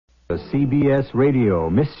The CBS Radio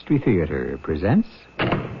Mystery Theater presents...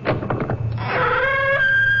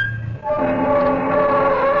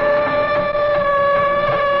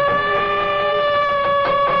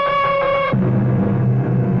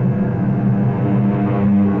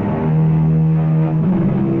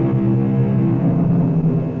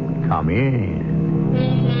 Come in.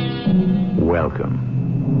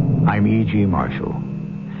 Welcome. I'm E.G. Marshall.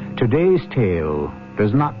 Today's tale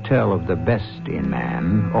does not tell of the best in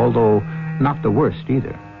man, although not the worst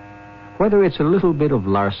either. Whether it's a little bit of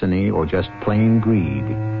larceny or just plain greed,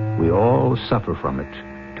 we all suffer from it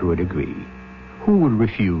to a degree. Who would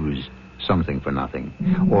refuse something for nothing,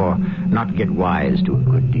 or not get wise to a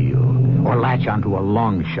good deal, or latch onto a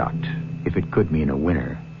long shot if it could mean a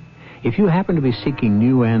winner? If you happen to be seeking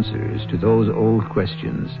new answers to those old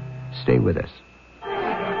questions, stay with us.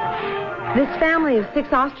 This family of 6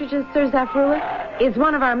 ostriches, Sir Zafrullah, is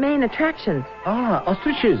one of our main attractions. Ah,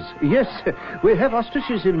 ostriches. Yes, we have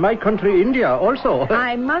ostriches in my country, India, also.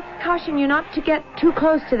 I must caution you not to get too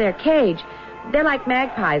close to their cage. They're like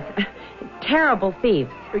magpies. Terrible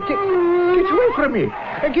thieves. Get away from me.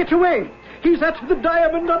 Get away. He's at the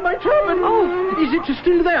diamond on my turban. Oh. Is it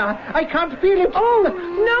still there? I can't feel it. Oh,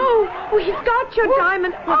 no. Oh, he's got your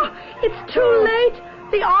diamond. Oh, it's too late.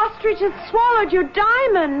 The ostrich has swallowed your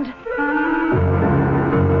diamond.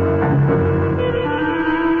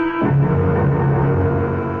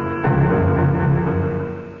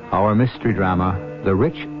 Our mystery drama, The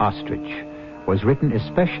Rich Ostrich, was written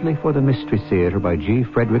especially for the Mystery Theater by G.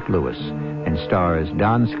 Frederick Lewis and stars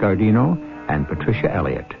Don Scardino and Patricia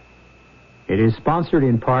Elliott. It is sponsored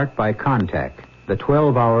in part by Contact, the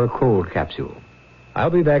 12-hour cold capsule. I'll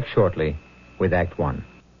be back shortly with Act One.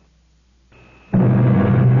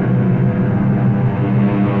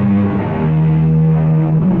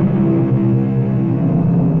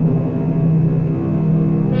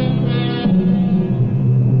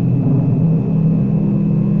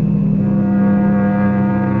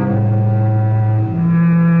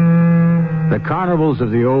 The carnivals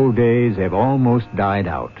of the old days have almost died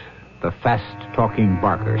out. The fast-talking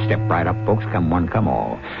barker, step right up, folks, come one, come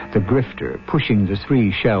all. The grifter, pushing the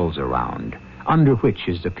 3 shells around, under which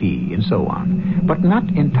is the pea, and so on. But not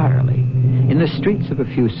entirely. In the streets of a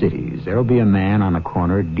few cities, there'll be a man on a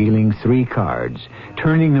corner dealing 3 cards,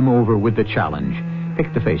 turning them over with the challenge,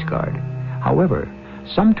 pick the face card. However,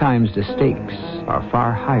 sometimes the stakes are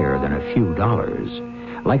far higher than a few dollars.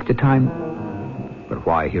 Like the time... But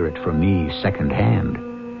why hear it from me secondhand?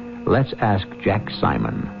 Let's ask Jack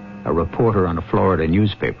Simon, a reporter on a Florida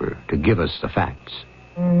newspaper, to give us the facts.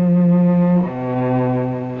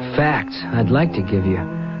 Facts I'd like to give you.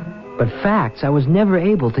 But facts I was never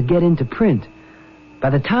able to get into print. By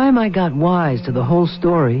the time I got wise to the whole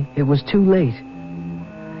story, it was too late.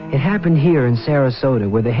 It happened here in Sarasota,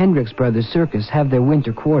 where the Hendricks Brothers Circus have their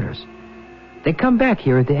winter quarters. They come back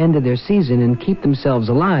here at the end of their season and keep themselves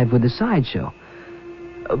alive with a sideshow.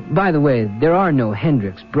 By the way, there are no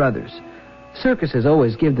Hendricks Brothers. Circuses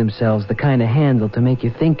always give themselves the kind of handle to make you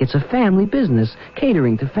think it's a family business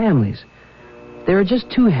catering to families. There are just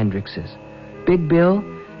 2 Hendrickses, Big Bill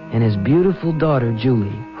and his beautiful daughter,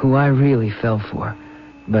 Julie, who I really fell for.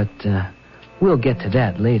 But we'll get to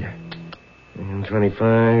that later.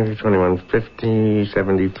 25, 21.50,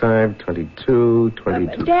 75, 22,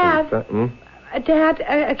 22... Dad? 25,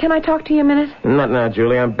 Dad, can I talk to you a minute? Not now,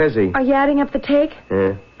 Julie. I'm busy. Are you adding up the take?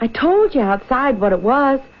 Yeah. I told you outside what it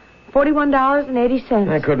was. $41.80.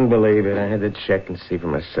 I couldn't believe it. I had to check and see for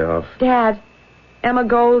myself. Dad, Emma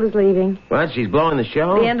Gold is leaving. What? She's blowing the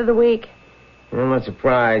show? The end of the week. I'm not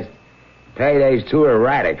surprised. Payday's too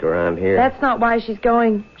erratic around here. That's not why she's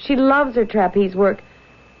going. She loves her trapeze work.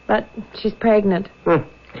 But she's pregnant.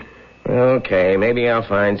 Okay, maybe I'll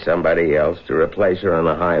find somebody else to replace her on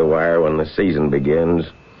the high wire when the season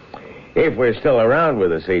begins. If we're still around with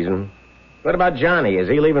the season. What about Johnny? Is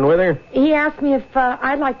he leaving with her? He asked me if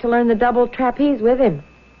I'd like to learn the double trapeze with him.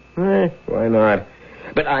 Why not?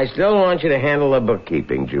 But I still want you to handle the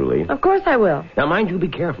bookkeeping, Julie. Of course I will. Now, mind you, be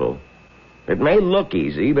careful. It may look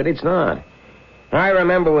easy, but it's not. I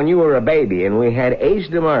remember when you were a baby and we had Ace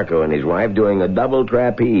DeMarco and his wife doing a double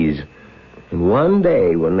trapeze. And one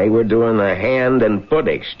day, when they were doing the hand and foot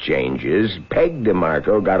exchanges, Peg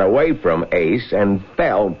DeMarco got away from Ace and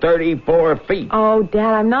fell 34 feet. Oh,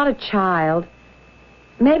 Dad, I'm not a child.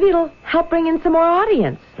 Maybe it'll help bring in some more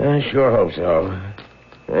audience. I sure hope so.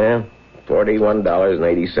 Yeah,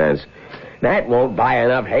 $41.80. That won't buy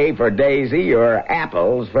enough hay for Daisy or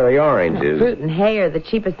apples for the oranges. Fruit and hay are the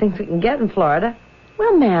cheapest things we can get in Florida.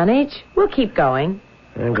 We'll manage. We'll keep going.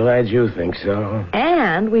 I'm glad you think so.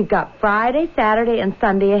 And we've got Friday, Saturday, and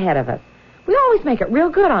Sunday ahead of us. We always make it real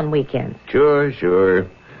good on weekends. Sure.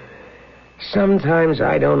 Sometimes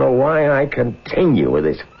I don't know why I continue with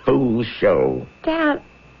this fool show. Dad,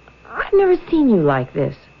 I've never seen you like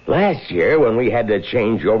this. Last year, when we had to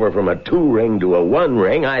change over from a 2-ring to a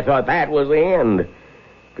 1-ring, I thought that was the end.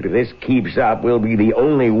 But if this keeps up, we'll be the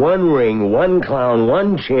only 1-ring, 1-clown,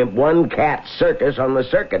 1-chimp, 1-cat circus on the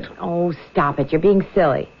circuit. Oh, stop it. You're being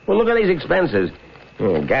silly. Well, look at these expenses.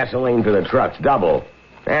 Gasoline for the trucks, double.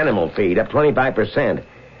 Animal feed, up 25%.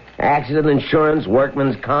 Accident insurance,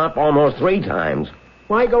 workman's comp, almost 3 times.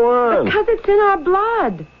 Why go on? Because it's in our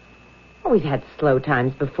blood. Oh, we've had slow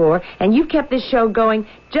times before, and you've kept this show going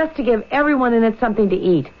just to give everyone in it something to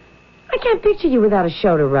eat. I can't picture you without a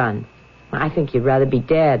show to run. I think you'd rather be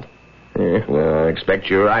dead. Well, I expect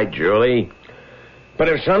you're right, Julie. But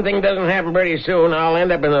if something doesn't happen pretty soon, I'll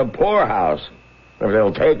end up in a poorhouse. If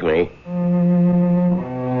they'll take me.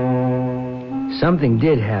 Something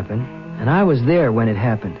did happen, and I was there when it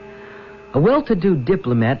happened. A well-to-do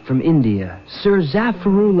diplomat from India, Sir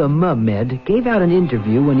Zafarullah Muhammad, gave out an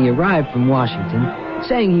interview when he arrived from Washington,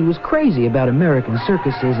 saying he was crazy about American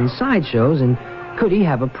circuses and sideshows, and could he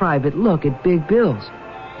have a private look at big bills.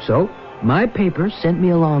 So, my paper sent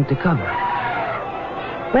me along to cover.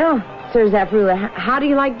 Well, Sir Zafarullah, how do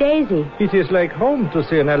you like Daisy? It is like home to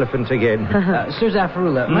see an elephant again. Sir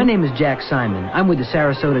Zafarullah, my name is Jack Simon. I'm with the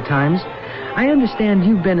Sarasota Times. I understand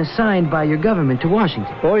you've been assigned by your government to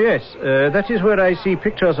Washington. Oh, yes. That is where I see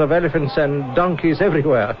pictures of elephants and donkeys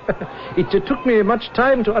everywhere. It took me much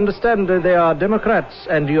time to understand they are Democrats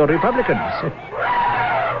and you're Republicans.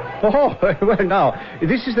 Oh, well, now,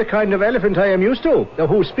 this is the kind of elephant I am used to,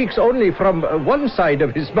 who speaks only from one side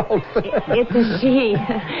of his mouth. It's a she,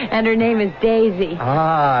 and her name is Daisy.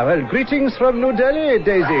 Ah, well, greetings from New Delhi,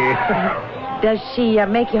 Daisy. Does she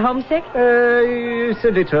make you homesick? It's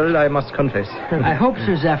a little, I must confess. I hope,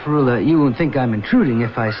 Sir Zafarullah, you won't think I'm intruding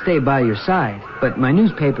if I stay by your side, but my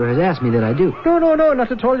newspaper has asked me that I do. No,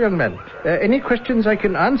 not at all, young man. Any questions I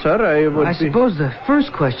can answer, I suppose the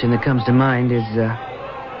first question that comes to mind is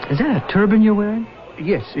that a turban you're wearing?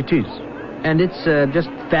 Yes, it is. And it's just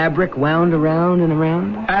fabric wound around and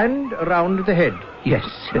around? And around the head, yes.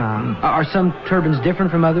 Are some turbans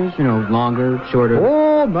different from others? Longer, shorter?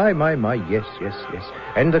 Oh, my, yes.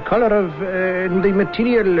 And the color of the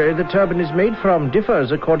material the turban is made from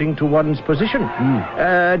differs according to one's position.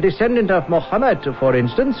 A descendant of Muhammad, for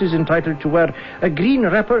instance, is entitled to wear a green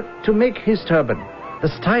wrapper to make his turban. The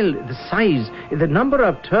style, the size, the number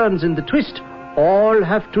of turns in the twist all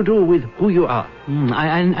have to do with who you are.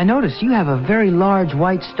 I notice you have a very large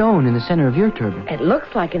white stone in the center of your turban. It looks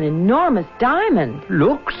like an enormous diamond.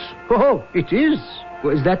 Looks? Oh, it is.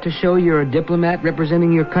 Well, is that to show you're a diplomat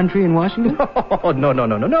representing your country in Washington? Oh, no. No.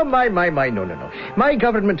 My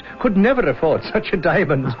government could never afford such a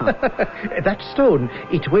diamond. That stone,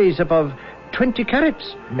 it weighs above 20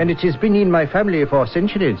 carats, and it has been in my family for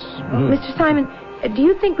centuries. Mr. Simon, do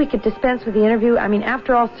you think we could dispense with the interview? I mean,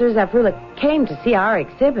 after all, Sir Zafarullah came to see our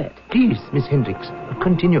exhibit. Please, Miss Hendricks,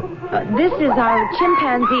 continue. This is our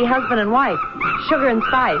chimpanzee husband and wife, Sugar and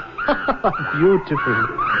Spice. Beautiful.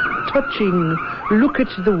 Touching. Look at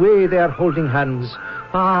the way they are holding hands.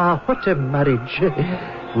 Ah, what a marriage.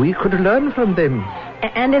 We could learn from them.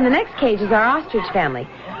 And in the next cage is our ostrich family.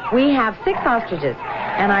 We have 6 ostriches.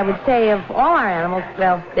 And I would say of all our animals,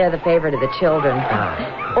 well, they're the favorite of the children.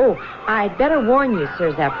 Oh, I'd better warn you,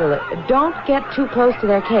 Sir Zafarullah, don't get too close to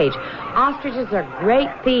their cage. Ostriches are great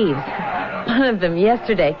thieves. One of them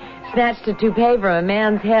yesterday snatched a toupee from a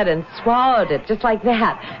man's head and swallowed it just like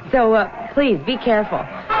that. So, please, be careful.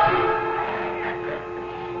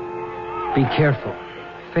 Be careful.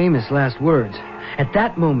 Famous last words. At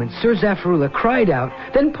that moment, Sir Zafarullah cried out,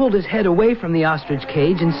 then pulled his head away from the ostrich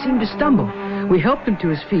cage and seemed to stumble. We helped him to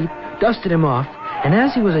his feet, dusted him off, and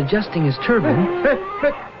as he was adjusting his turban...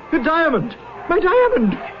 The diamond! My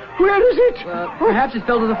diamond! Where is it? Perhaps it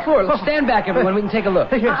fell to the floor. Let's stand back, everyone. We can take a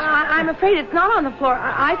look. Yes. I'm afraid it's not on the floor.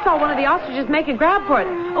 I saw one of the ostriches make a grab for it.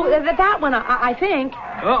 Oh, that one, I think.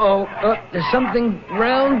 Uh-oh. There's something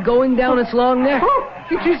round going down its long neck. Oh,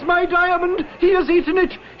 it is my diamond. He has eaten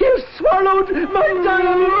it. He has swallowed my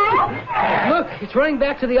diamond. Look, it's running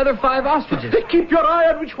back to the other 5 ostriches. Keep your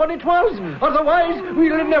eye on which one it was. Otherwise,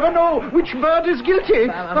 we'll never know which bird is guilty.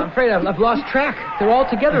 I'm afraid I've lost track. They're all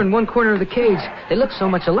together in one corner of the cage. They look so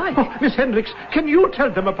much alike. Oh, Miss Hendricks, can you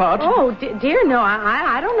tell them apart? Oh, dear, no.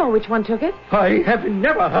 I don't know which one took it. I have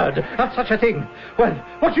never heard of such a thing. Well,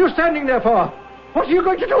 what are you standing there for? What are you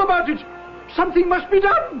going to do about it? Something must be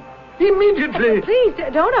done. Immediately. Please,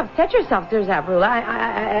 don't upset yourself, Sir Zafarullah.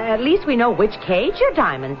 At least we know which cage your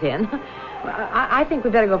diamond's in. I think we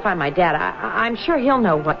better go find my dad. I'm sure he'll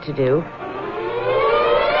know what to do.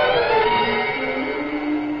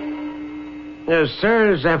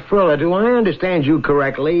 Sir Zafrullah, do I understand you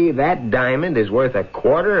correctly? That diamond is worth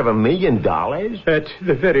 $250,000? At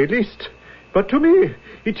the very least. But to me,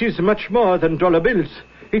 it is much more than dollar bills.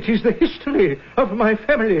 It is the history of my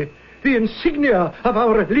family, the insignia of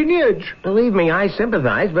our lineage. Believe me, I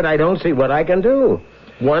sympathize, but I don't see what I can do.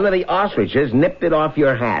 One of the ostriches nipped it off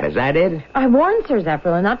your hat. Is that it? I warned Sir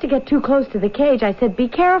Zephyr not to get too close to the cage. I said, be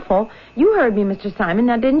careful. You heard me, Mr. Simon,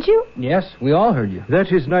 now didn't you? Yes, we all heard you.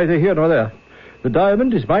 That is neither here nor there. The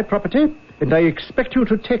diamond is my property, and I expect you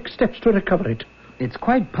to take steps to recover it. It's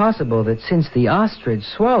quite possible that since the ostrich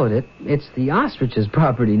swallowed it, it's the ostrich's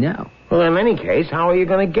property now. Well, in any case, how are you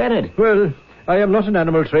going to get it? Well, I am not an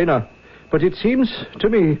animal trainer, but it seems to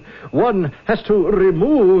me one has to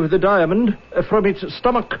remove the diamond from its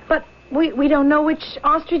stomach. But we don't know which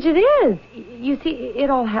ostrich it is. You see, it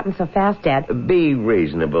all happened so fast, Dad. Be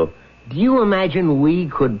reasonable. Do you imagine we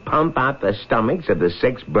could pump out the stomachs of the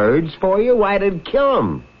 6 birds for you? Why, it'd kill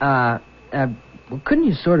them. Well, couldn't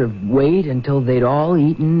you sort of wait until they'd all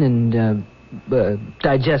eaten and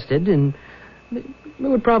digested, and it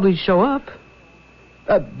would probably show up?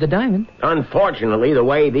 The diamond. Unfortunately, the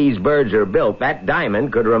way these birds are built, that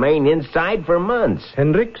diamond could remain inside for months.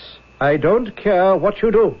 Hendricks, I don't care what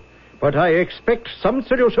you do, but I expect some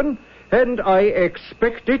solution, and I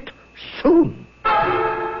expect it soon.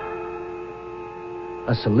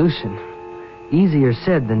 A solution. Easier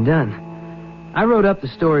said than done. I wrote up the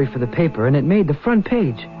story for the paper, and it made the front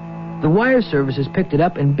page. The wire services picked it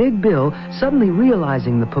up, and Big Bill, suddenly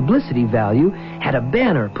realizing the publicity value, had a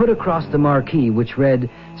banner put across the marquee which read,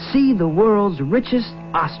 "See the world's richest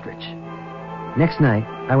ostrich." Next night,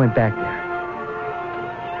 I went back there.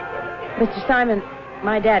 Mr. Simon,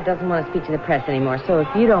 my dad doesn't want to speak to the press anymore, so if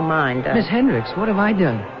you don't mind... Miss Hendricks, what have I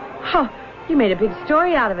done? Oh, you made a big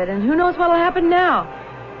story out of it, and who knows what'll happen now?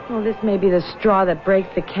 Well, this may be the straw that breaks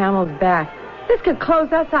the camel's back. This could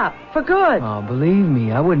close us up for good. Oh, believe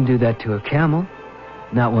me, I wouldn't do that to a camel.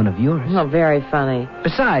 Not one of yours. Oh, very funny.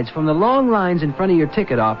 Besides, from the long lines in front of your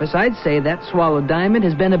ticket office, I'd say that swallowed diamond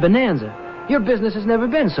has been a bonanza. Your business has never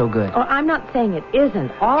been so good. Oh, I'm not saying it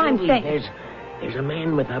isn't. All I'm saying... There's a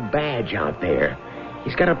man with a badge out there.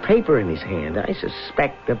 He's got a paper in his hand. I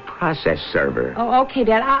suspect the process server. Oh, okay,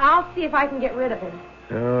 Dad. I'll see if I can get rid of him.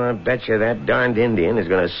 Oh, I bet you that darned Indian is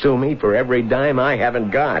going to sue me for every dime I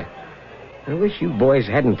haven't got. I wish you boys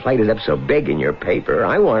hadn't played it up so big in your paper.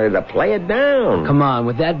 I wanted to play it down. Come on,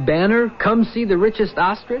 with that banner, come see the richest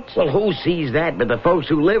ostrich? Well, who sees that but the folks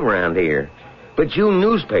who live around here? But you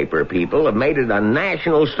newspaper people have made it a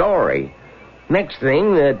national story. Next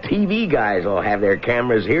thing, the TV guys will have their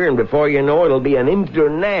cameras here, and before you know it, it'll be an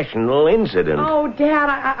international incident. Oh, Dad,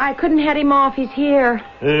 I couldn't head him off. He's here.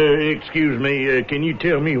 Excuse me, can you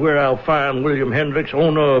tell me where I'll find William Hendricks,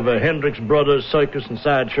 owner of Hendricks Brothers Circus and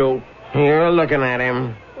Sideshow? You're looking at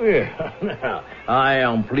him. Yeah. I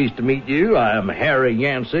am pleased to meet you. I am Harry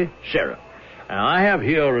Yancey, sheriff. Now, I have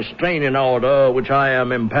here a restraining order which I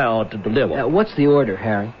am empowered to deliver. What's the order,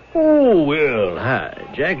 Harry? Oh, well, hi.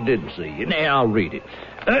 Jack didn't see you. Now, I'll read it.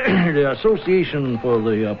 The Association for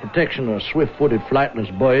the Protection of Swift-Footed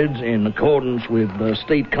Flightless Birds, in accordance with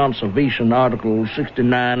State Conservation Article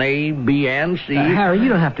 69A, B, and C. Harry, you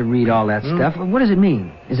don't have to read all that stuff. What does it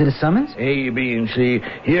mean? Is it a summons? A, B, and C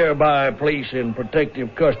hereby place in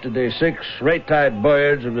protective custody 6 red-tide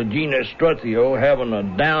birds of the genus Struthio, having a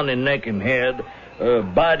downy neck and head,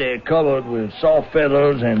 body covered with soft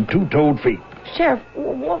feathers, and 2-toed feet. Sheriff,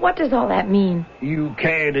 what does all that mean? You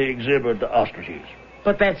can't exhibit the ostriches.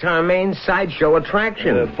 But that's our main sideshow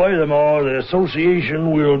attraction. Furthermore, the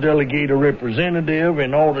association will delegate a representative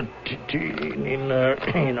in order to...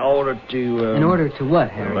 In order to what,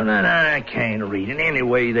 Harry? Well, I can't read it.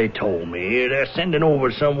 Anyway, they told me they're sending over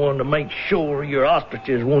someone to make sure your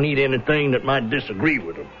ostriches won't eat anything that might disagree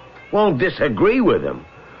with them. Won't disagree with them?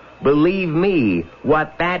 Believe me,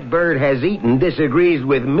 what that bird has eaten disagrees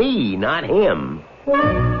with me, not him.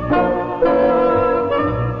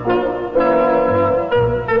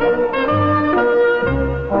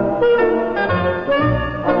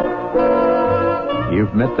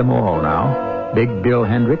 You've met them all now. Big Bill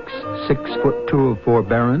Hendricks, 6'2" of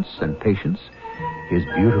forbearance and patience, his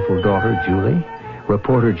beautiful daughter Julie,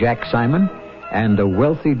 reporter Jack Simon, and a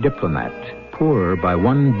wealthy diplomat, poorer by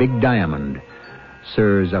one big diamond,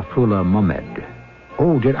 Sir Zafrullah Mohammed.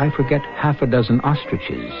 Oh, did I forget half a dozen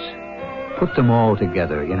ostriches? Put them all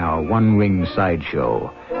together in our one-ring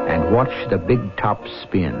sideshow and watch the big top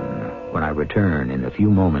spin when I return in a few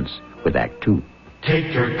moments with Act 2.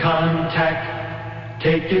 Take your contact,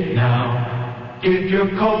 take it now. Give your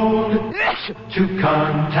cold to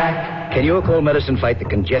Contact. Can your cold medicine fight the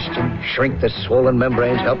congestion, shrink the swollen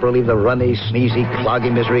membranes, help relieve the runny, sneezy,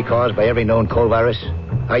 cloggy misery caused by every known cold virus?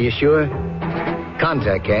 Are you sure?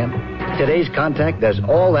 Contact can. Today's Contact does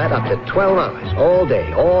all that up to 12 hours, all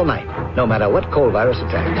day, all night, no matter what cold virus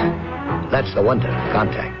attacks. That's the wonder of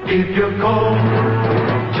Contact. Give your cold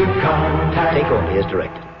to Contact. Take only as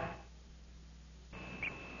directed.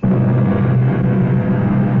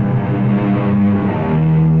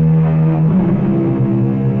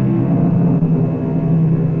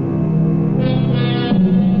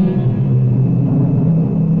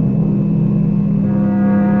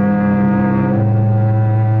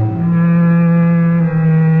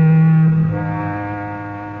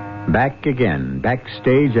 Back again,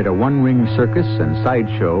 backstage at a one-ring circus and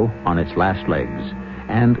sideshow on its last legs.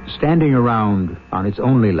 And standing around on its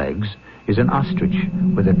only legs is an ostrich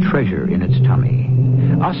with a treasure in its tummy.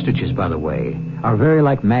 Ostriches, by the way, are very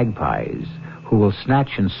like magpies who will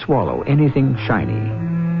snatch and swallow anything shiny.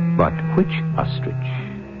 But which ostrich?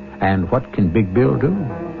 And what can Big Bill do?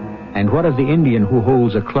 And what of the Indian who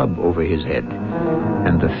holds a club over his head?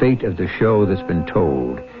 And the fate of the show that's been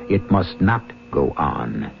told, it must not go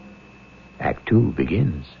on. Act 2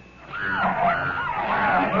 begins.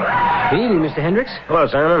 Feeding, Mr. Hendricks. Hello,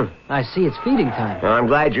 Simon. I see it's feeding time. Well, I'm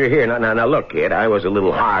glad you're here. Now, look, kid, I was a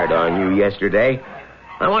little hard on you yesterday.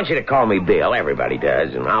 I want you to call me Bill. Everybody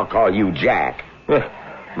does. And I'll call you Jack.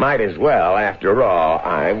 Might as well, after all.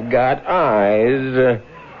 I've got eyes.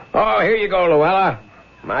 Oh, here you go, Luella.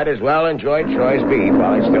 Might as well enjoy choice beef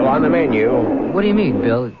while it's still on the menu. What do you mean,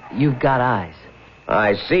 Bill? You've got eyes.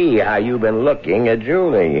 I see how you've been looking at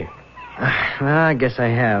Julie. I guess I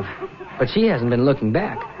have. But she hasn't been looking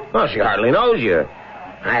back. Well, she hardly knows you.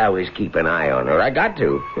 I always keep an eye on her. I got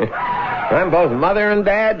to. I'm both mother and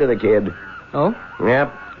dad to the kid. Oh?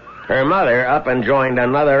 Yep. Her mother up and joined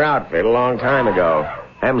another outfit a long time ago.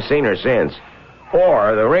 Haven't seen her since.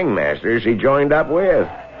 Or the ringmaster she joined up with.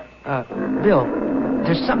 Bill,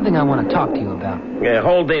 there's something I want to talk to you about.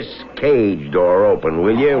 Hold this cage door open,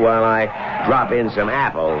 will you, while I drop in some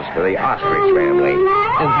apples for the Ostrich family.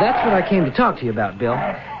 That's what I came to talk to you about, Bill.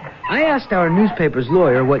 I asked our newspaper's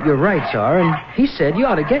lawyer what your rights are, and he said you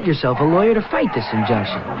ought to get yourself a lawyer to fight this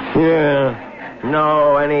injunction. Yeah.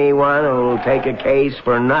 Know anyone who'll take a case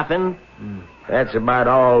for nothing? That's about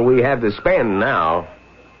all we have to spend now.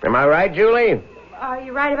 Am I right, Julie? Are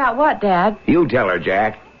you right about what, Dad? You tell her,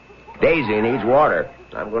 Jack. Daisy needs water.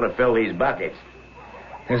 I'm going to fill these buckets.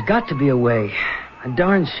 There's got to be a way. A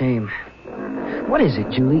darn shame. What is it,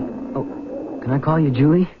 Julie? Oh, can I call you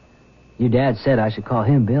Julie? Your dad said I should call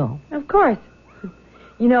him Bill. Of course.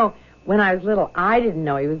 You know, when I was little, I didn't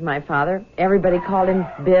know he was my father. Everybody called him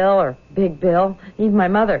Bill or Big Bill. Even my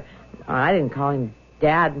mother. I didn't call him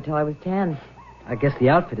Dad until I was 10. I guess the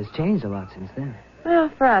outfit has changed a lot since then. Well,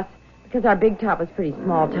 for us, because our big top was pretty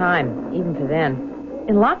small time, even for then.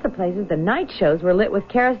 In lots of places, the night shows were lit with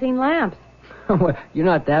kerosene lamps. Well, you're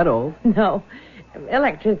not that old. No.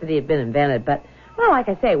 Electricity had been invented, but, well, like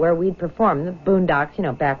I say, where we'd perform, the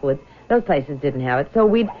boondocks, backwoods, those places didn't have it, so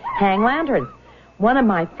we'd hang lanterns. One of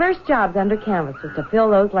my first jobs under canvas was to fill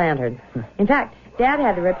those lanterns. In fact, Dad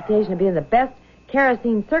had the reputation of being the best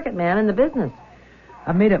kerosene circuit man in the business.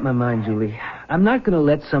 I've made up my mind, Julie. I'm not going to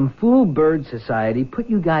let some fool bird society put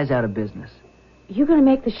you guys out of business. You going to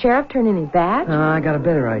make the sheriff turn in his badge? I got a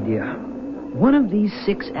better idea. One of these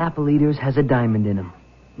 6 apple eaters has a diamond in him.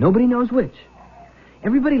 Nobody knows which.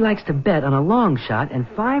 Everybody likes to bet on a long shot, and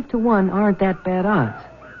 5 to 1 aren't that bad odds.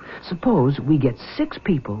 Suppose we get 6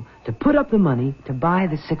 people to put up the money to buy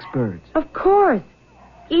the 6 birds. Of course.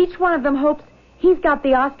 Each one of them hopes he's got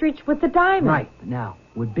the ostrich with the diamond. Right. Now,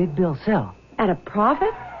 would Big Bill sell? At a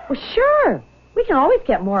profit? Well, sure. We can always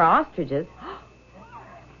get more ostriches.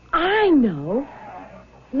 I know.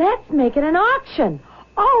 Let's make it an auction.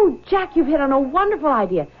 Oh, Jack, you've hit on a wonderful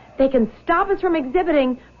idea. They can stop us from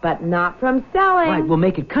exhibiting, but not from selling. Right, we'll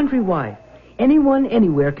make it countrywide. Anyone,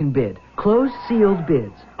 anywhere can bid. Closed, sealed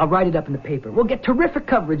bids. I'll write it up in the paper. We'll get terrific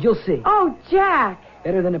coverage, you'll see. Oh, Jack.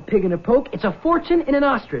 Better than a pig in a poke. It's a fortune in an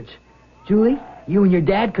ostrich. Julie, you and your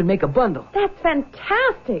dad could make a bundle. That's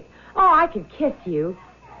fantastic. Oh, I could kiss you.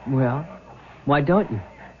 Well, why don't you?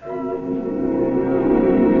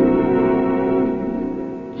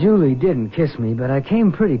 Julie didn't kiss me, but I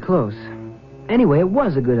came pretty close. Anyway, it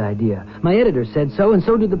was a good idea. My editor said so, and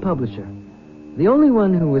so did the publisher. The only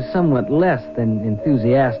one who was somewhat less than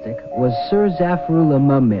enthusiastic was Sir Zafrullah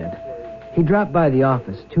Mehmed. He dropped by the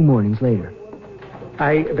office 2 mornings later.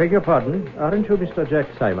 I beg your pardon. Aren't you Mr. Jack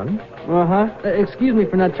Simon? Uh-huh. Excuse me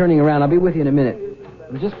for not turning around. I'll be with you in a minute.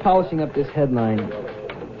 I'm just polishing up this headline.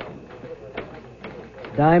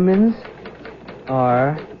 Diamonds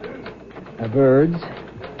are a bird's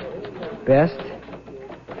best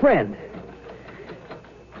friend.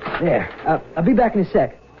 There. I'll be back in a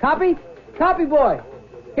sec. Copy? Copy, boy.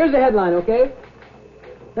 Here's the headline, okay?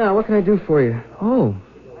 Now, what can I do for you? Oh,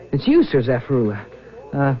 it's you, Sir Zafrullah.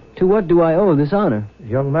 To what do I owe this honor?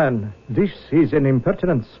 Young man, this is an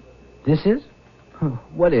impertinence. This is?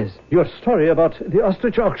 What is? Your story about the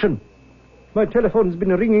ostrich auction. My telephone's been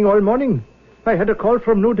ringing all morning. I had a call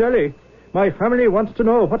from New Delhi. My family wants to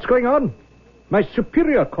know what's going on. My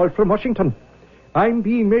superior called from Washington. I'm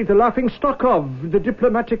being made the laughing stock of the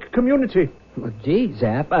diplomatic community. Well, gee,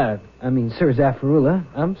 Sir Zafrullah,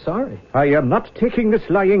 I'm sorry. I am not taking this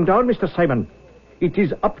lying down, Mr. Simon. It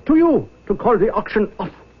is up to you to call the auction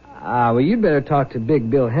off. Well, you'd better talk to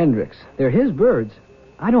Big Bill Hendricks. They're his birds.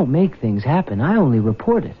 I don't make things happen. I only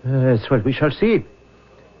report it. That's what we shall see.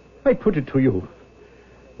 I put it to you.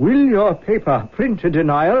 Will your paper print a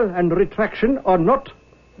denial and retraction or not?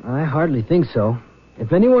 I hardly think so.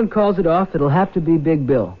 If anyone calls it off, it'll have to be Big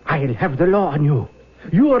Bill. I'll have the law on you.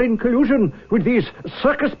 You are in collusion with these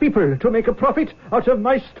circus people to make a profit out of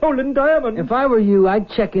my stolen diamond. If I were you, I'd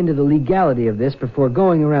check into the legality of this before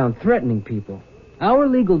going around threatening people. Our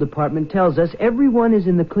legal department tells us everyone is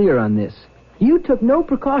in the clear on this. You took no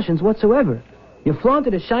precautions whatsoever. You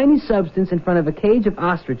flaunted a shiny substance in front of a cage of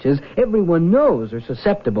ostriches everyone knows are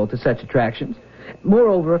susceptible to such attractions.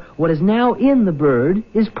 Moreover, what is now in the bird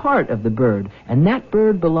is part of the bird, and that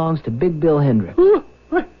bird belongs to Big Bill Hendricks.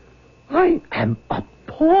 I am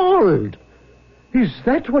appalled. Is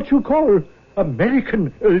that what you call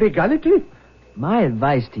American legality? My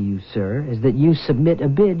advice to you, sir, is that you submit a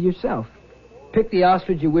bid yourself. Pick the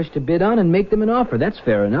ostrich you wish to bid on and make them an offer. That's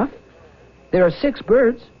fair enough. There are 6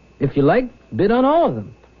 birds. If you like, bid on all of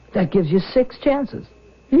them. That gives you 6 chances.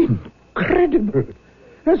 Incredible.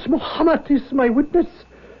 As Muhammad is my witness,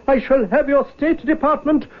 I shall have your State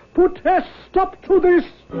Department put a stop to this.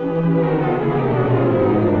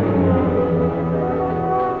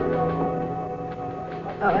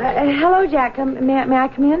 Hello, Jack. May I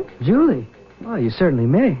come in? Julie. Well, you certainly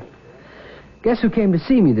may. Guess who came to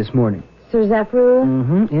see me this morning? Sir Zafrullah?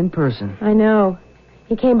 Mm-hmm, in person. I know.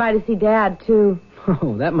 He came by to see Dad, too.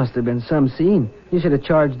 Oh, that must have been some scene. You should have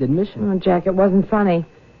charged admission. Oh, Jack, it wasn't funny.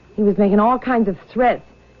 He was making all kinds of threats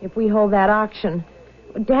if we hold that auction.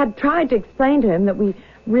 Dad tried to explain to him that we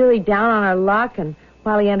really down on our luck, and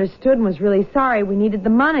while he understood and was really sorry, we needed the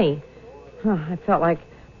money. I felt like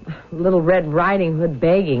Little Red Riding Hood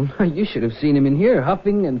begging. You should have seen him in here,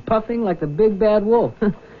 huffing and puffing like the big bad wolf.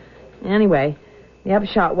 Anyway, the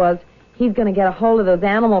upshot was he's going to get a hold of those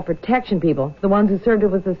animal protection people, the ones who served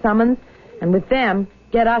us with the summons, and with them,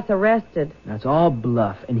 get us arrested. That's all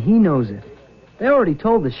bluff, and he knows it. They already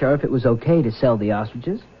told the sheriff it was okay to sell the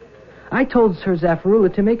ostriches. I told Sir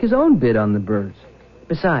Zafrullah to make his own bid on the birds.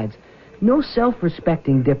 Besides, no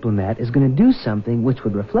self-respecting diplomat is going to do something which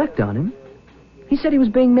would reflect on him. He said he was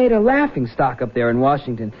being made a laughingstock up there in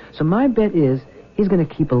Washington, so my bet is he's going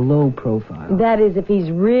to keep a low profile. That is, if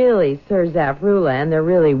he's really Sir Zafrullah and there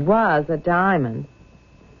really was a diamond.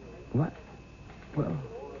 What? Well,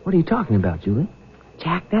 what are you talking about, Julie?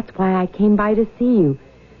 Jack, that's why I came by to see you.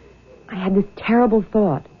 I had this terrible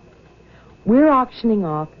thought. We're auctioning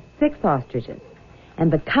off 6 ostriches,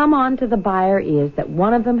 and the come on to the buyer is that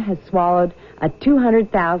one of them has swallowed a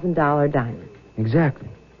 $200,000 diamond. Exactly.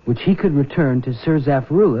 Which he could return to Sir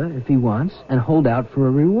Zafrullah if he wants and hold out for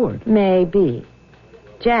a reward. Maybe.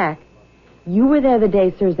 Jack, you were there the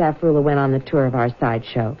day Sir Zafrullah went on the tour of our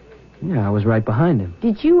sideshow. Yeah, I was right behind him.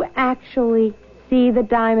 Did you actually see the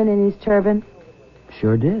diamond in his turban?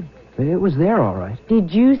 Sure did. It was there all right.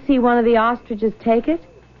 Did you see one of the ostriches take it?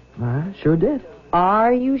 Sure did.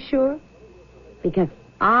 Are you sure? Because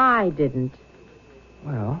I didn't.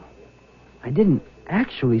 Well, I didn't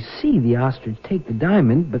actually see the ostrich take the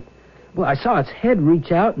diamond, but, well, I saw its head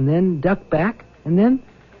reach out and then duck back, and then,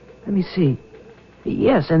 let me see.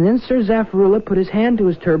 Yes, and then Sir Zafrullah put his hand to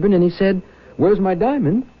his turban and he said, "Where's my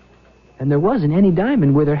diamond?" And there wasn't any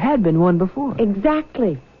diamond where there had been one before.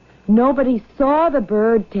 Exactly. Nobody saw the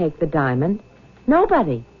bird take the diamond.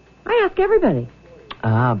 Nobody. I ask everybody.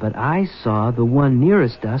 But I saw the one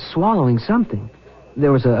nearest us swallowing something.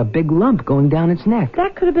 There was a big lump going down its neck.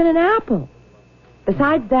 That could have been an apple.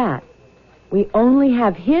 Besides that, we only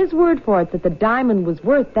have his word for it that the diamond was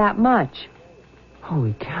worth that much.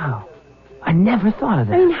 Holy cow. I never thought of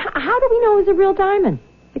that. I mean, how do we know it was a real diamond?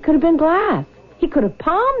 It could have been glass. He could have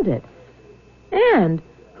palmed it. And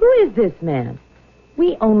who is this man?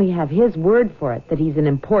 We only have his word for it that he's an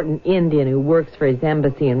important Indian who works for his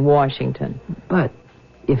embassy in Washington. But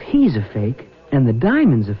if he's a fake and the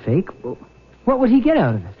diamond's a fake, well, What would he get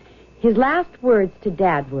out of it? His last words to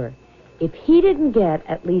Dad were, if he didn't get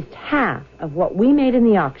at least half of what we made in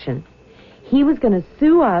the auction, he was going to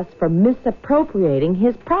sue us for misappropriating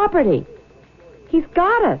his property. He's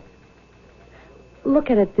got us. Look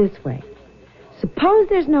at it this way. Suppose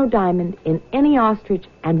there's no diamond in any ostrich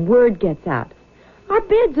and word gets out. Our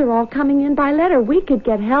bids are all coming in by letter. We could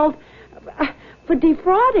get held for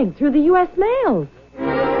defrauding through the U.S. mails.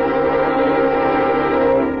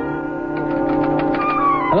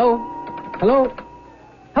 Hello? Hello?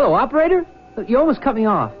 Hello, operator? You almost cut me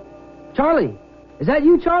off. Charlie? Is that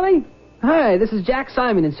you, Charlie? Hi, this is Jack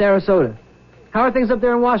Simon in Sarasota. How are things up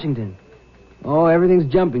there in Washington? Oh, everything's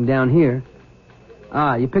jumping down here.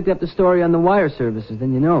 Ah, you picked up the story on the wire services,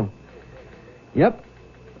 then you know. Yep.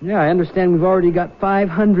 Yeah, I understand we've already got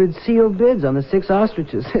 500 sealed bids on the 6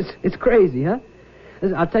 ostriches. It's crazy, huh?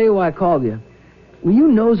 Listen, I'll tell you why I called you. Will you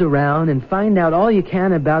nose around and find out all you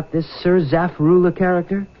can about this Sir Zafrullah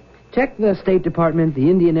character? Check the State Department, the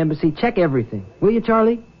Indian Embassy, check everything. Will you,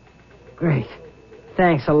 Charlie? Great.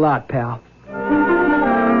 Thanks a lot, pal.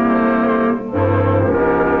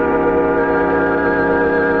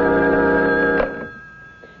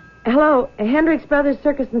 Hello, Hendricks Brothers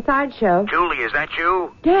Circus and Sideshow. Julie, is that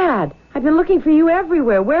you? Dad, I've been looking for you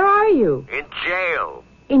everywhere. Where are you? In jail.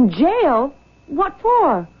 In jail? What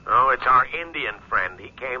for? Oh, it's our Indian friend.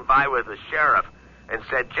 He came by with the sheriff and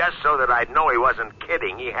said just so that I'd know he wasn't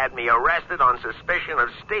kidding, he had me arrested on suspicion of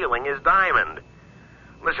stealing his diamond.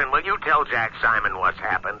 Listen, will you tell Jack Simon what's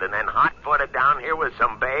happened and then hot-footed down here with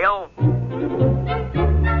some bail?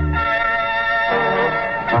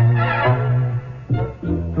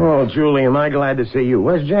 Oh, Julie, am I glad to see you.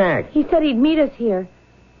 Where's Jack? He said he'd meet us here.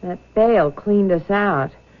 That bail cleaned us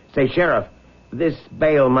out. Say, Sheriff, this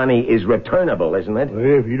bail money is returnable, isn't it?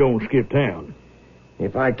 If you don't skip town.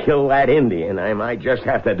 If I kill that Indian, I might just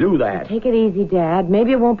have to do that. Take it easy, Dad.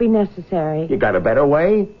 Maybe it won't be necessary. You got a better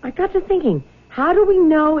way? I got to thinking, how do we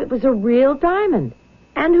know it was a real diamond?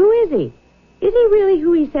 And who is he? Is he really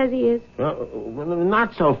who he says he is?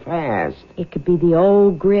 Not so fast. It could be the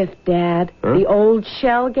old grift, Dad. Huh? The old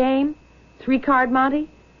shell game. 3-card Monte.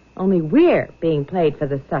 Only we're being played for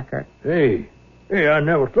the sucker. Hey, I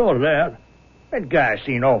never thought of that. That guy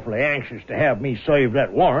seemed awfully anxious to have me save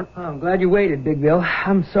that warrant. Oh, I'm glad you waited, Big Bill.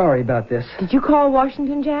 I'm sorry about this. Did you call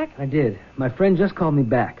Washington, Jack? I did. My friend just called me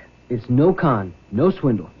back. It's no con, no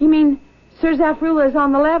swindle. You mean Sir Zafrullah is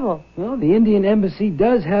on the level? Well, the Indian Embassy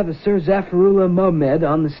does have a Sir Zafrullah Mohammed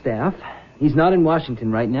on the staff. He's not in Washington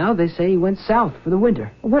right now. They say he went south for the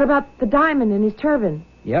winter. What about the diamond in his turban?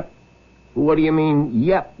 Yep. What do you mean,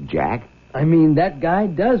 yep, Jack? I mean, that guy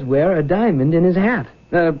does wear a diamond in his hat.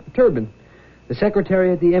 Turban. The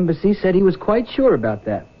secretary at the embassy said he was quite sure about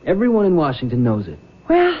that. Everyone in Washington knows it.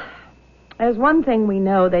 Well, there's one thing we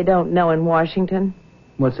know they don't know in Washington.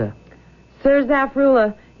 What's that? Sir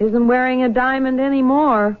Zafrullah isn't wearing a diamond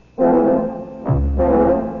anymore.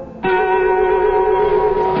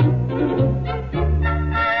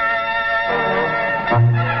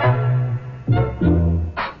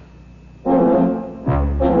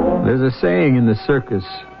 There's a saying in the circus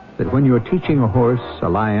that when you're teaching a horse, a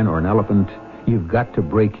lion, or an elephant, you've got to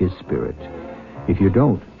break his spirit. If you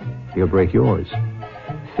don't, he'll break yours.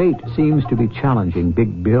 Fate seems to be challenging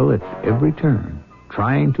Big Bill at every turn,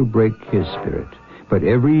 trying to break his spirit. But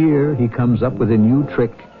every year he comes up with a new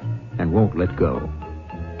trick and won't let go.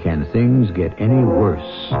 Can things get any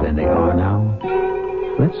worse than they are now?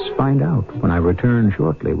 Let's find out when I return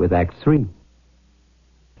shortly with Act 3.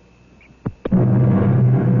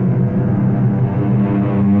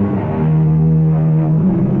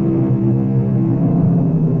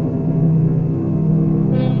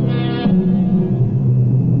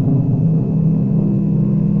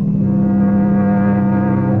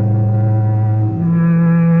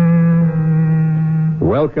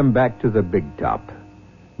 Welcome back to the Big Top.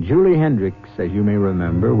 Julie Hendricks, as you may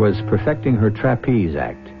remember, was perfecting her trapeze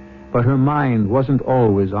act, but her mind wasn't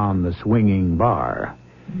always on the swinging bar.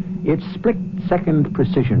 It's split-second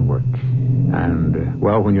precision work. And,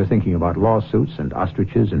 well, when you're thinking about lawsuits and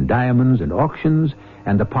ostriches and diamonds and auctions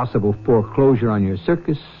and the possible foreclosure on your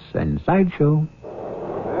circus and sideshow...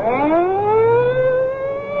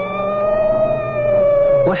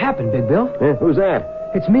 What happened, Big Bill? Who's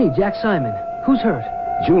that? It's me, Jack Simon. Who's hurt?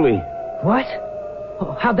 Julie. What?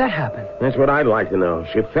 Oh, how'd that happen? That's what I'd like to know.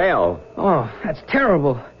 She fell. Oh, that's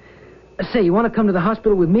terrible. Say, you want to come to the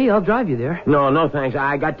hospital with me? I'll drive you there. No, thanks.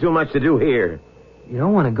 I got too much to do here. You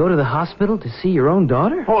don't want to go to the hospital to see your own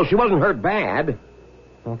daughter? Oh, she wasn't hurt bad.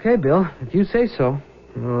 Okay, Bill, if you say so.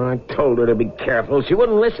 Oh, I told her to be careful. She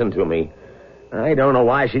wouldn't listen to me. I don't know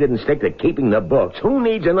why she didn't stick to keeping the books. Who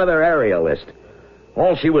needs another aerialist?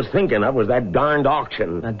 All she was thinking of was that darned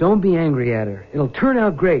auction. Now, don't be angry at her. It'll turn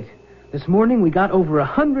out great. This morning, we got over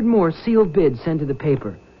 100 more sealed bids sent to the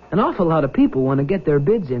paper. An awful lot of people want to get their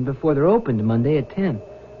bids in before they're opened Monday at 10.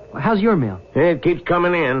 Well, how's your mail? It keeps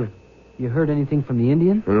coming in. You heard anything from the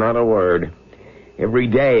Indian? Not a word. Every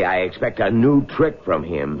day I expect a new trick from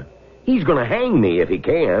him. He's going to hang me if he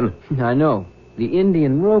can. I know. The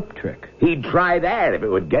Indian rope trick. He'd try that if it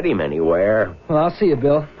would get him anywhere. Well, I'll see you,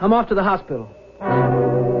 Bill. I'm off to the hospital.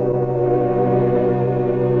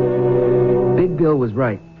 Big Bill was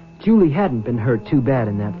right. Julie hadn't been hurt too bad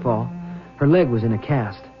in that fall. Her leg was in a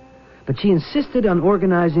cast. But she insisted on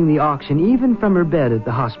organizing the auction even from her bed at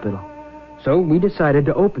the hospital. So we decided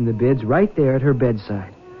to open the bids right there at her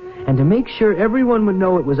bedside. And to make sure everyone would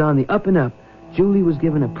know it was on the up and up, Julie was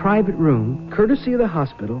given a private room, courtesy of the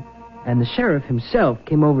hospital, and the sheriff himself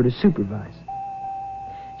came over to supervise.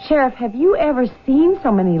 Sheriff, have you ever seen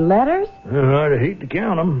so many letters? I'd hate to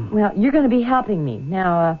count them. Well, you're going to be helping me.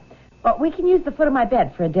 Now, we can use the foot of my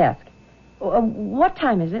bed for a desk. What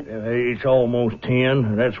time is it? It's almost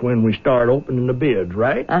 10. That's when we start opening the bids,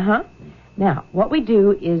 right? Uh-huh. Now, what we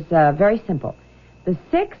do is very simple. The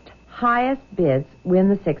 6th highest bids win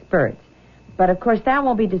the 6 birds. But, of course, that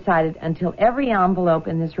won't be decided until every envelope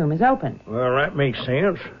in this room is opened. Well, that makes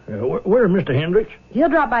sense. Where's Mr. Hendricks? He'll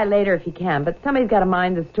drop by later if he can, but somebody's got to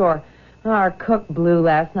mind the store. Our cook blew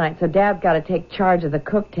last night, so Dad's got to take charge of the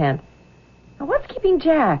cook tent. Now, what's keeping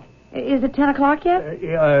Jack? Is it 10 o'clock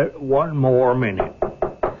yet? One more minute.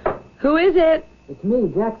 Who is it? It's me,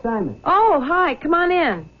 Jack Simon. Oh, hi. Come on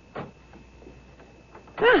in.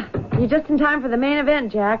 You're just in time for the main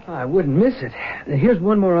event, Jack. I wouldn't miss it. Here's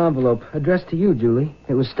one more envelope addressed to you, Julie.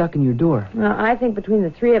 It was stuck in your door. Well, I think between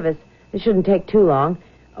the 3 of us, it shouldn't take too long.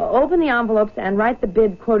 Open the envelopes and write the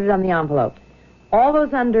bid quoted on the envelope. All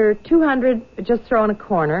those under 200, just throw in a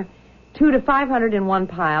corner. 2 to 500 in one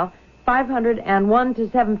pile. 500 and 1 to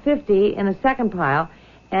 750 in a second pile.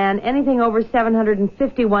 And anything over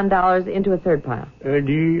 $751 into a third pile.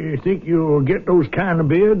 Do you think you'll get those kind of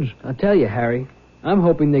bids? I'll tell you, Harry. I'm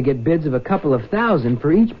hoping they get bids of a couple of thousand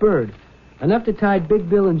for each bird. Enough to tide Big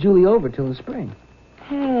Bill and Julie over till the spring.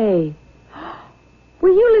 Hey,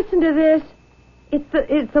 will you listen to this?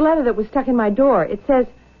 It's the letter that was stuck in my door. It says,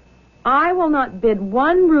 I will not bid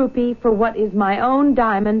 1 rupee for what is my own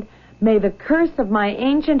diamond. May the curse of my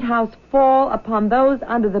ancient house fall upon those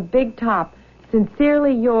under the big top.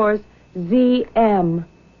 Sincerely yours, Z.M.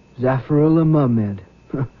 Zaffarullah Muhammad.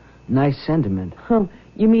 Nice sentiment.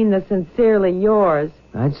 You mean the sincerely yours?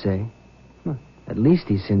 I'd say. Well, at least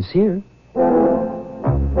he's sincere.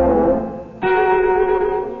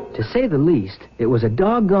 To say the least, it was a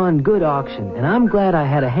doggone good auction, and I'm glad I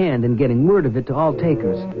had a hand in getting word of it to all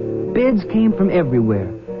takers. Bids came from everywhere.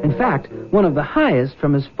 In fact, one of the highest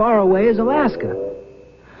from as far away as Alaska.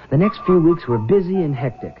 The next few weeks were busy and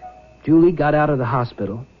hectic. Julie got out of the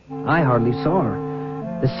hospital. I hardly saw her.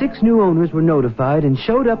 The 6 new owners were notified and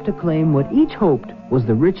showed up to claim what each hoped was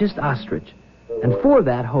the richest ostrich. And for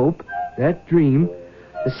that hope, that dream,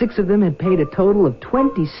 the 6 of them had paid a total of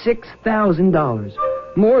 $26,000.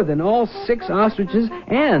 More than all 6 ostriches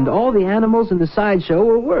and all the animals in the sideshow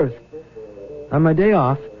were worth. On my day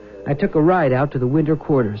off, I took a ride out to the winter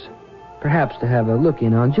quarters, perhaps to have a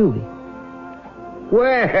look-in on Julie.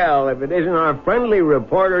 Well, if it isn't our friendly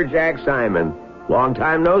reporter, Jack Simon. Long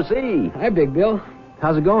time no see. Hi, Big Bill.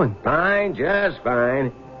 How's it going? Fine, just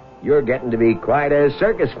fine. You're getting to be quite a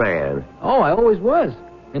circus fan. Oh, I always was.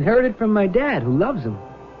 Inherited from my dad, who loves them.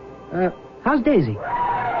 How's Daisy?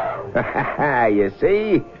 You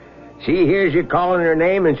see? She hears you calling her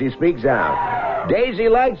name and she speaks out. Daisy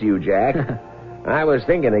likes you, Jack. I was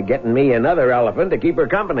thinking of getting me another elephant to keep her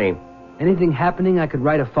company. Anything happening I could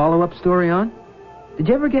write a follow-up story on? Did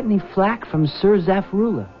you ever get any flack from Sir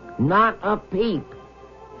Zaffarullah? Not a peep.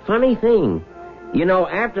 Funny thing. You know,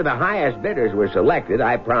 after the highest bidders were selected,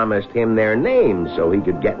 I promised him their names so he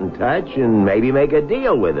could get in touch and maybe make a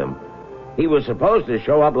deal with them. He was supposed to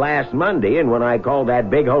show up last Monday, and when I called that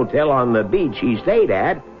big hotel on the beach he stayed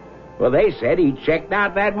at, well, they said he checked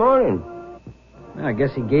out that morning. I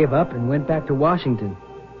guess he gave up and went back to Washington.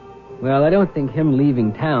 Well, I don't think him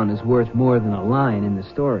leaving town is worth more than a line in the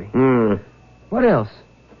story. What else?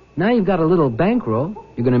 Now you've got a little bankroll.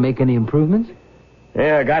 You going to make any improvements?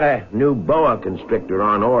 Yeah, I got a new boa constrictor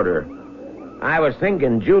on order. I was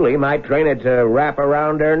thinking Julie might train it to wrap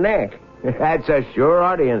around her neck. That's a sure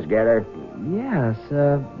audience getter. Yes,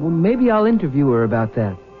 well, maybe I'll interview her about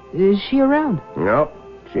that. Is she around? Nope,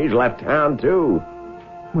 she's left town, too.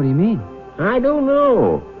 What do you mean? I don't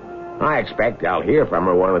know. I expect I'll hear from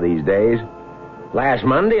her one of these days. Last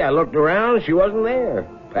Monday, I looked around. She wasn't there.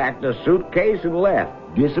 Packed a suitcase and left.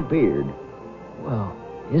 Disappeared. Well,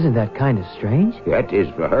 isn't that kind of strange? That is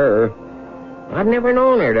for her. I've never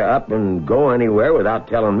known her to up and go anywhere without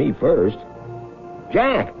telling me first.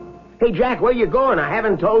 Jack! Hey, Jack, where you going? I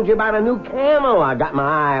haven't told you about a new camel I got my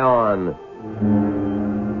eye on.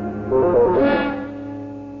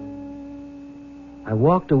 I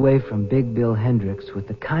walked away from Big Bill Hendricks with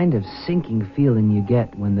the kind of sinking feeling you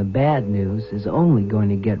get when the bad news is only going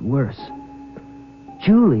to get worse.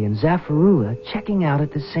 Julie and Zaffarula checking out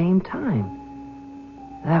at the same time.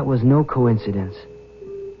 That was no coincidence.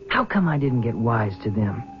 How come I didn't get wise to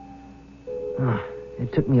them?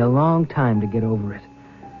 It took me a long time to get over it.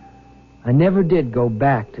 I never did go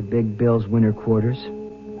back to Big Bill's winter quarters.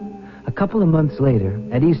 A couple of months later,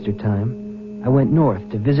 at Easter time, I went north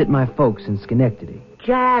to visit my folks in Schenectady.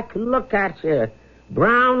 Jack, look at you.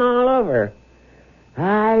 Brown all over.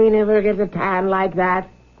 I never get a tan like that.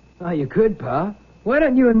 Oh, you could, Pa. Why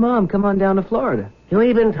don't you and Mom come on down to Florida?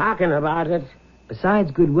 We've been talking about it.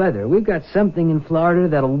 Besides good weather, we've got something in Florida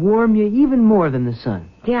that'll warm you even more than the sun.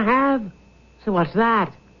 You have? So what's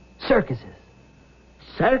that? Circuses.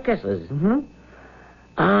 Circuses? Mm-hmm.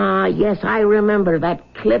 Yes, I remember that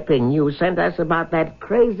clipping you sent us about that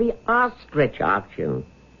crazy ostrich auction.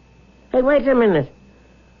 Hey, wait a minute.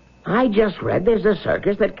 I just read there's a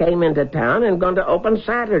circus that came into town and going to open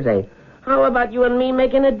Saturday. How about you and me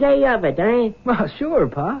making a day of it, eh? Well, sure,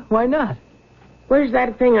 Pa. Why not? Where's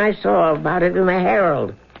that thing I saw about it in the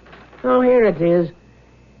Herald? Oh, here it is.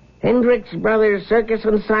 Hendricks Brothers Circus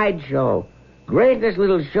and Sideshow. Greatest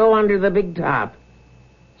little show under the big top.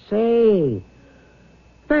 Say,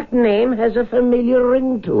 that name has a familiar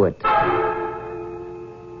ring to it.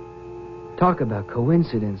 Talk about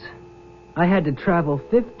coincidence. I had to travel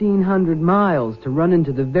 1,500 miles to run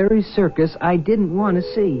into the very circus I didn't want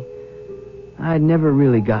to see. I'd never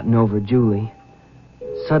really gotten over Julie.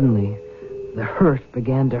 Suddenly, the hurt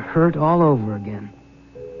began to hurt all over again.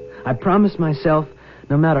 I promised myself,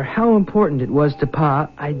 no matter how important it was to Pa,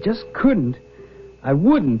 I just couldn't. I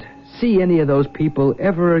wouldn't see any of those people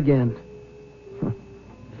ever again.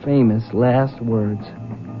 Famous last words.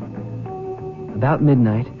 About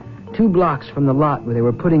midnight, 2 blocks from the lot where they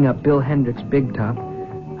were putting up Bill Hendricks' big top,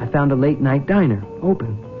 I found a late-night diner,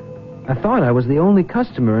 open. I thought I was the only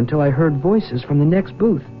customer until I heard voices from the next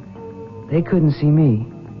booth. They couldn't see me.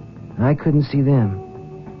 I couldn't see them.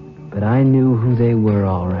 But I knew who they were,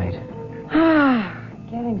 all right.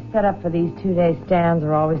 Getting set up for these 2-day stands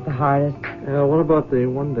are always the hardest. What about the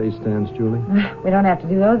one-day stands, Julie? We don't have to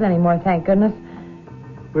do those anymore, thank goodness.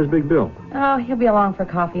 Where's Big Bill? Oh, he'll be along for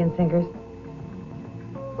coffee and sinkers.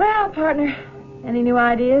 Well, partner, any new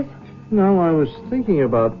ideas? No, I was thinking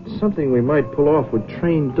about something we might pull off with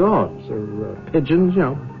trained dogs or pigeons,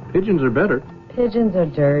 Pigeons are better. Pigeons are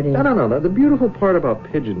dirty. No. The beautiful part about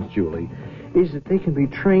pigeons, Julie, is that they can be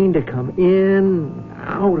trained to come in,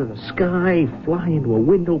 out of the sky, fly into a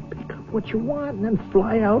window, pick up what you want, and then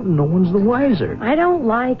fly out, and no one's the wiser. I don't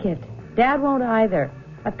like it. Dad won't either.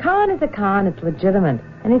 A con is a con. It's legitimate.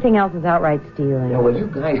 Anything else is outright stealing. Now, will you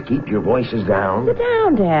guys keep your voices down? Sit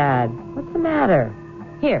down, Dad. What's the matter?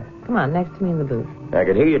 Here, come on, next to me in the booth. I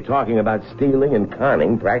could hear you talking about stealing and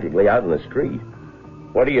conning practically out in the street.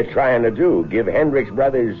 What are you trying to do? Give Hendricks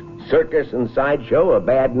Brothers Circus and Sideshow a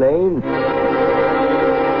bad name?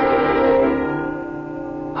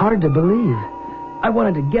 Hard to believe. I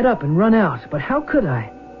wanted to get up and run out, but how could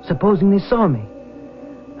I, supposing they saw me?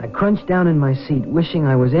 I crunched down in my seat, wishing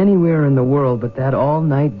I was anywhere in the world but that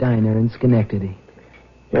all-night diner in Schenectady.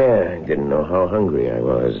 Yeah, I didn't know how hungry I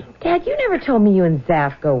was. Dad, you never told me you and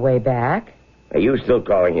Zaff go way back. Are you still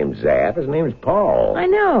calling him Zaff? His name's Paul. I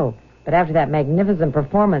know. But after that magnificent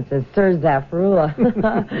performance as Sir Zaffarula,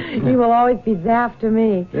 you will always be Zaff to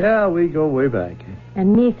me. Yeah, we go way back.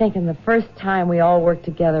 And me thinking the first time we all worked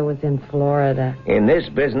together was in Florida. In this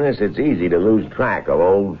business, it's easy to lose track of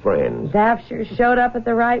old friends. Zaff sure showed up at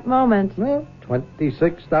the right moment. Well,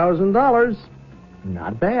 $26,000.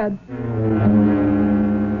 Not bad.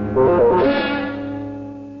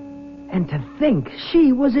 And to think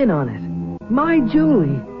she was in on it. My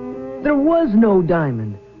Julie. There was no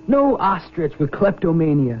diamond. No ostrich with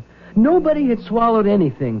kleptomania. Nobody had swallowed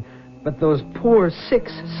anything. But those poor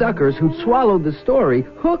 6 suckers who'd swallowed the story,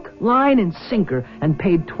 hook, line, and sinker, and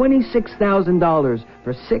paid $26,000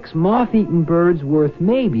 for 6 moth-eaten birds worth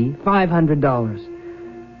maybe $500.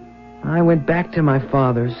 I went back to my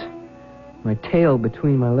father's, my tail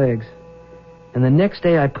between my legs. And the next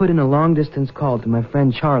day I put in a long-distance call to my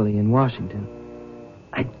friend Charlie in Washington.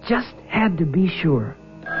 I just had to be sure.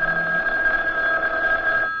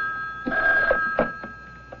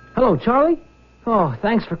 Hello, Charlie? Oh,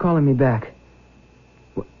 thanks for calling me back.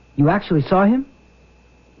 You actually saw him?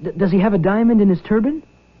 Does he have a diamond in his turban?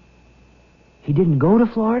 He didn't go to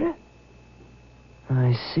Florida?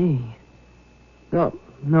 I see. No,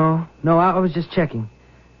 I was just checking.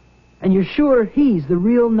 And you're sure he's the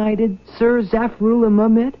real knighted Sir Zafrullah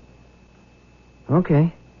Mehmed?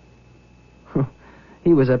 Okay.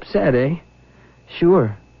 He was upset, eh?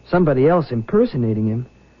 Sure, somebody else impersonating him.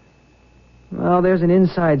 Well, there's an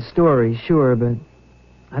inside story, sure, but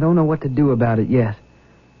I don't know what to do about it yet.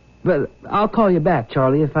 But I'll call you back,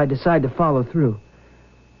 Charlie, if I decide to follow through.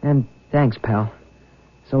 And thanks, pal.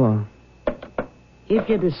 So long. If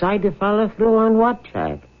you decide to follow through on what,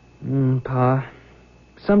 Jack? Pa,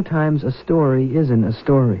 sometimes a story isn't a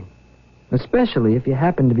story. Especially if you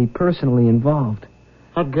happen to be personally involved.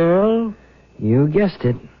 A girl? You guessed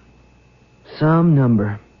it. Some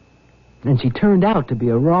number. And she turned out to be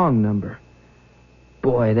a wrong number.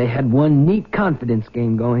 Boy, they had one neat confidence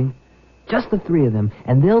game going. Just the three of them,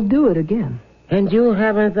 and they'll do it again. And you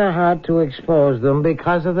haven't the heart to expose them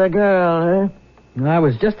because of the girl, huh? I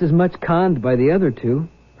was just as much conned by the other two.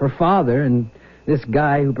 Her father and this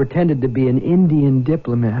guy who pretended to be an Indian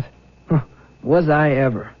diplomat. Was I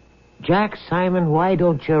ever. Jack Simon, why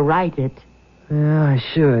don't you write it? Yeah, I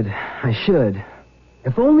should.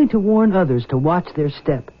 If only to warn others to watch their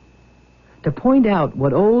step. To point out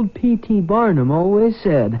what old P.T. Barnum always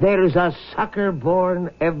said. There's a sucker born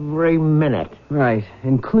every minute. Right,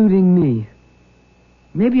 including me.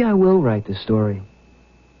 Maybe I will write the story.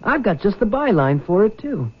 I've got just the byline for it,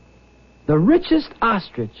 too. The Richest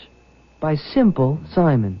Ostrich by Simple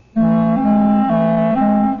Simon.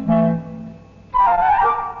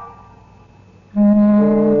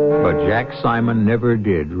 But Jack Simon never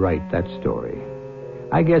did write that story.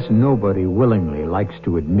 I guess nobody willingly likes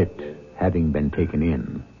to admit having been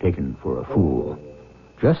taken for a fool.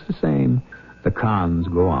 Just the same, the cons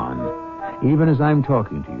go on. Even as I'm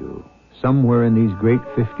talking to you, somewhere in these great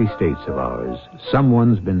 50 states of ours,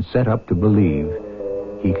 someone's been set up to believe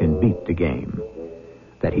he can beat the game.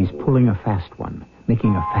 That he's pulling a fast one,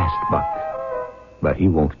 making a fast buck. But he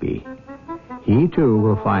won't be. He, too,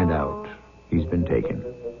 will find out he's been taken.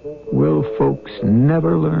 Will folks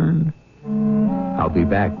never learn? I'll be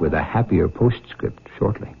back with a happier postscript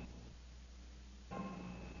shortly.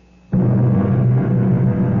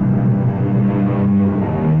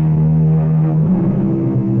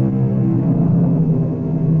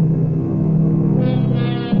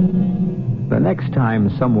 The next time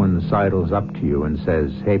someone sidles up to you and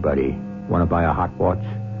says, "Hey, buddy, want to buy a hot watch?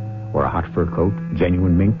 Or a hot fur coat,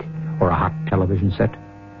 genuine mink? Or a hot television set?"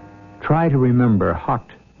 try to remember hot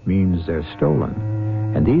means they're stolen.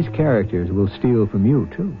 And these characters will steal from you,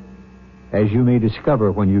 too. As you may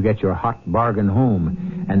discover when you get your hot bargain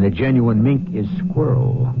home and the genuine mink is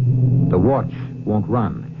squirrel. The watch won't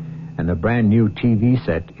run, and the brand new TV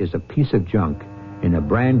set is a piece of junk in a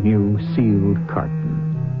brand new sealed carton.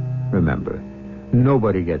 Remember,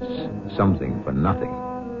 nobody gets something for nothing.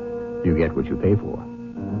 You get what you pay for.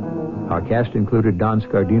 Our cast included Don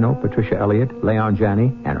Scardino, Patricia Elliott, Leon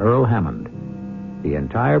Janney, and Earl Hammond. The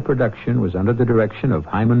entire production was under the direction of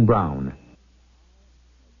Hyman Brown.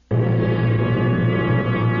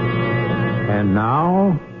 And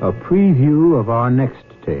now, a preview of our next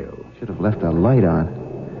tale. Should have left our light on.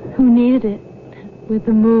 Who needed it? With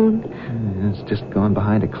the moon. It's just gone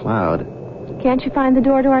behind a cloud. Can't you find the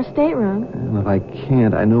door to our stateroom? Well, if I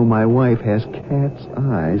can't, I know my wife has cat's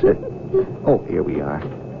eyes. Oh, here we are.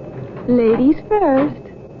 Ladies first.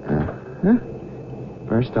 Huh?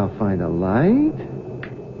 First, I'll find a light.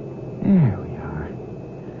 There we are.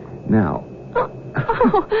 Now,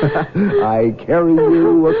 I carry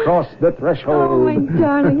you across the threshold. Oh, my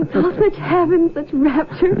darling, it's all such heaven, such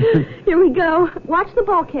rapture. Here we go. Watch the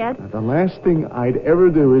bulkhead. The last thing I'd ever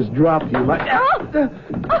do is drop you.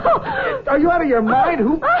 Are you out of your mind?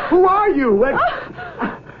 Who are you?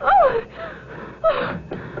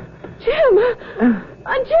 Jim!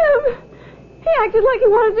 Jim! He acted like he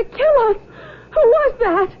wanted to kill us. Who was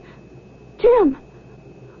that? Jim!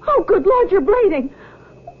 Oh, good Lord, you're bleeding.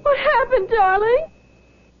 What happened, darling?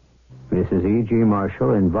 This is E.G.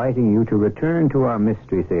 Marshall inviting you to return to our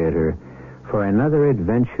Mystery Theater for another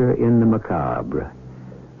adventure in the macabre.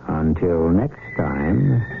 Until next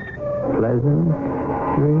time, pleasant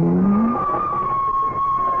dreams.